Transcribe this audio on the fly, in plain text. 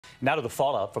Now to the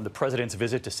fallout from the president's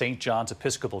visit to St. John's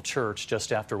Episcopal Church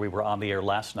just after we were on the air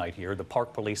last night here. The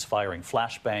park police firing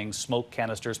flashbangs, smoke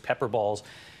canisters, pepper balls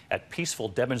at peaceful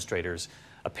demonstrators,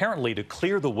 apparently to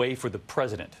clear the way for the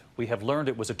president. We have learned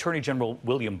it was Attorney General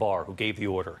William Barr who gave the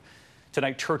order.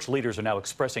 Tonight, church leaders are now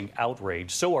expressing outrage.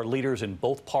 So are leaders in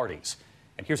both parties.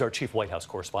 And here's our chief White House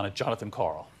correspondent, Jonathan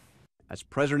Karl. As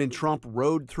President Trump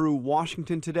rode through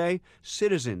Washington today,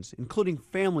 citizens, including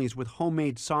families with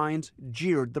homemade signs,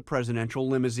 jeered the presidential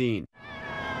limousine.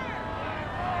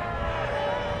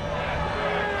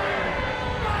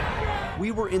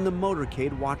 We were in the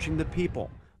motorcade watching the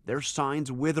people, their signs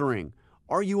withering.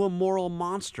 Are you a moral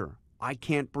monster? I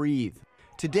can't breathe.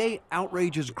 Today,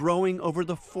 outrage is growing over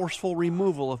the forceful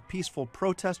removal of peaceful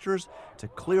protesters to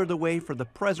clear the way for the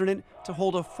president to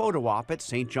hold a photo op at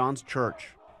St. John's Church.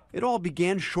 It all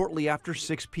began shortly after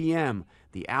 6 p.m.,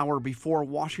 the hour before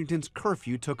Washington's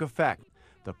curfew took effect.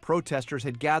 The protesters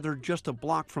had gathered just a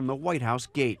block from the White House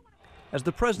gate. As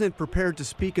the president prepared to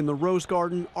speak in the Rose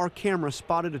Garden, our camera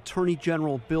spotted Attorney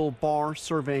General Bill Barr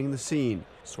surveying the scene.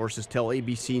 Sources tell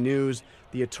ABC News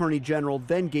the Attorney General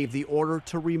then gave the order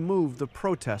to remove the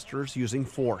protesters using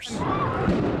force.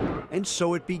 And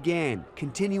so it began,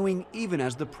 continuing even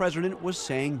as the president was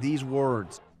saying these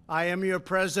words. I am your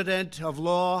president of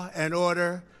law and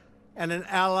order and an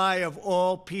ally of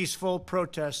all peaceful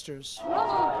protesters.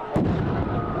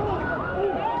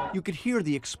 You could hear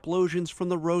the explosions from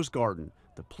the Rose Garden,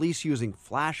 the police using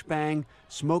flashbang,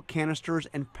 smoke canisters,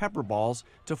 and pepper balls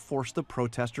to force the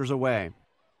protesters away.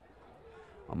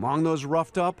 Among those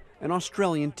roughed up, an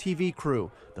Australian TV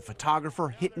crew, the photographer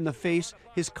hit in the face,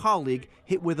 his colleague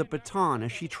hit with a baton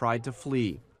as she tried to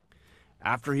flee.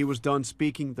 After he was done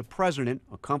speaking, the president,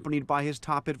 accompanied by his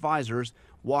top advisors,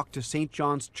 walked to St.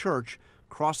 John's Church,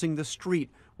 crossing the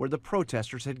street where the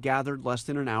protesters had gathered less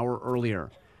than an hour earlier.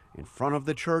 In front of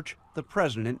the church, the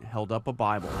president held up a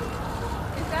Bible.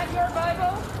 Is that your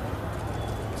Bible?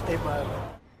 It's a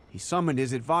Bible. He summoned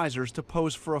his advisors to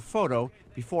pose for a photo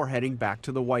before heading back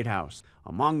to the White House.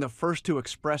 Among the first to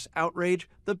express outrage,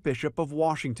 the Bishop of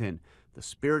Washington, the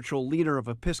spiritual leader of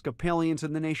Episcopalians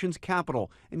in the nation's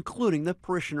capital, including the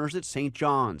parishioners at St.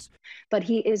 John's. But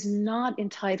he is not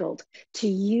entitled to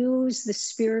use the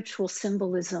spiritual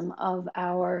symbolism of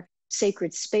our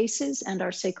sacred spaces and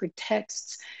our sacred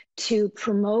texts to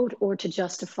promote or to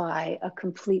justify a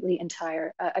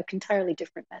entirely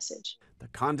different message. The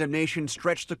condemnation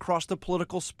stretched across the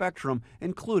political spectrum,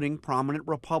 including prominent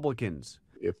Republicans.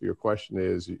 If your question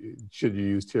is, should you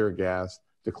use tear gas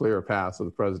to clear a path so the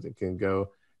president can go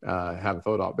have a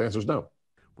photo op, the answer is no.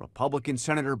 Republican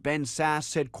Senator Ben Sasse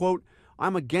said, quote,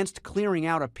 I'm against clearing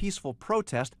out a peaceful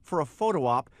protest for a photo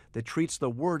op that treats the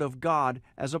word of God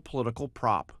as a political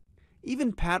prop.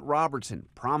 Even Pat Robertson,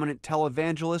 prominent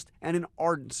televangelist and an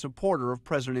ardent supporter of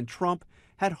President Trump,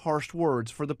 had harsh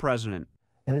words for the president.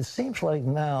 And it seems like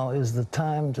now is the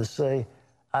time to say,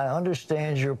 I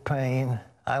understand your pain.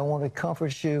 I want to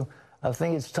comfort you. I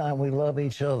think it's time we love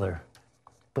each other.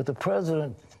 But the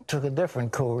president took a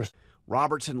different course.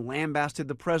 Robertson lambasted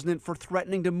the president for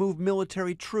threatening to move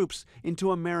military troops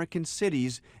into American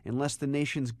cities unless the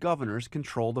nation's governors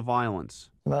control the violence.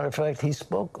 Matter of fact, he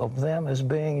spoke of them as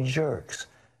being jerks.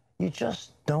 You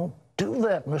just don't do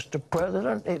that, Mr.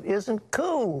 President. It isn't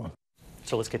cool.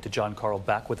 So let's get to John Karl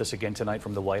back with us again tonight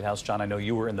from the White House. John, I know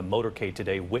you were in the motorcade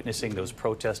today witnessing those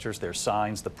protesters, their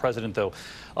signs. The president, though,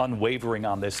 unwavering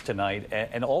on this tonight.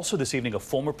 And also this evening, a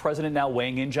former president now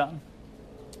weighing in, John?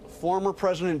 Former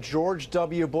President George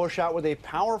W. Bush out with a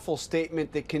powerful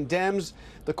statement that condemns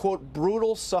the, quote,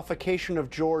 brutal suffocation of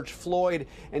George Floyd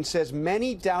and says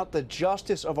many doubt the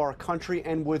justice of our country,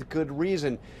 and with good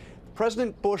reason.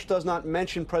 President Bush does not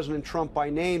mention President Trump by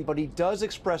name, but he does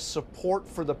express support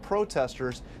for the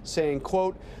protesters, saying,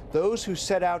 quote, those who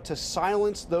set out to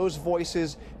silence those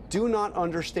voices do not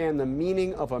understand the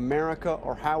meaning of America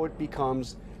or how it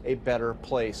becomes a better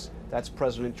place. That's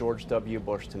President George W.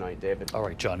 Bush tonight, David. All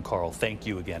right, John Karl, thank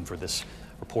you again for this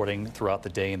reporting throughout the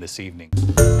day and this evening.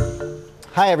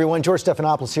 Hi, everyone. George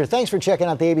Stephanopoulos here. Thanks for checking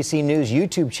out the ABC News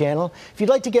YouTube channel. If you'd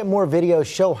like to get more videos,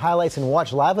 show highlights, and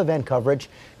watch live event coverage,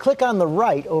 click on the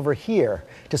right over here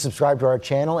to subscribe to our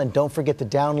channel. And don't forget to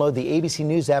download the ABC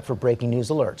News app for breaking news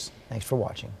alerts. Thanks for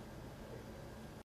watching.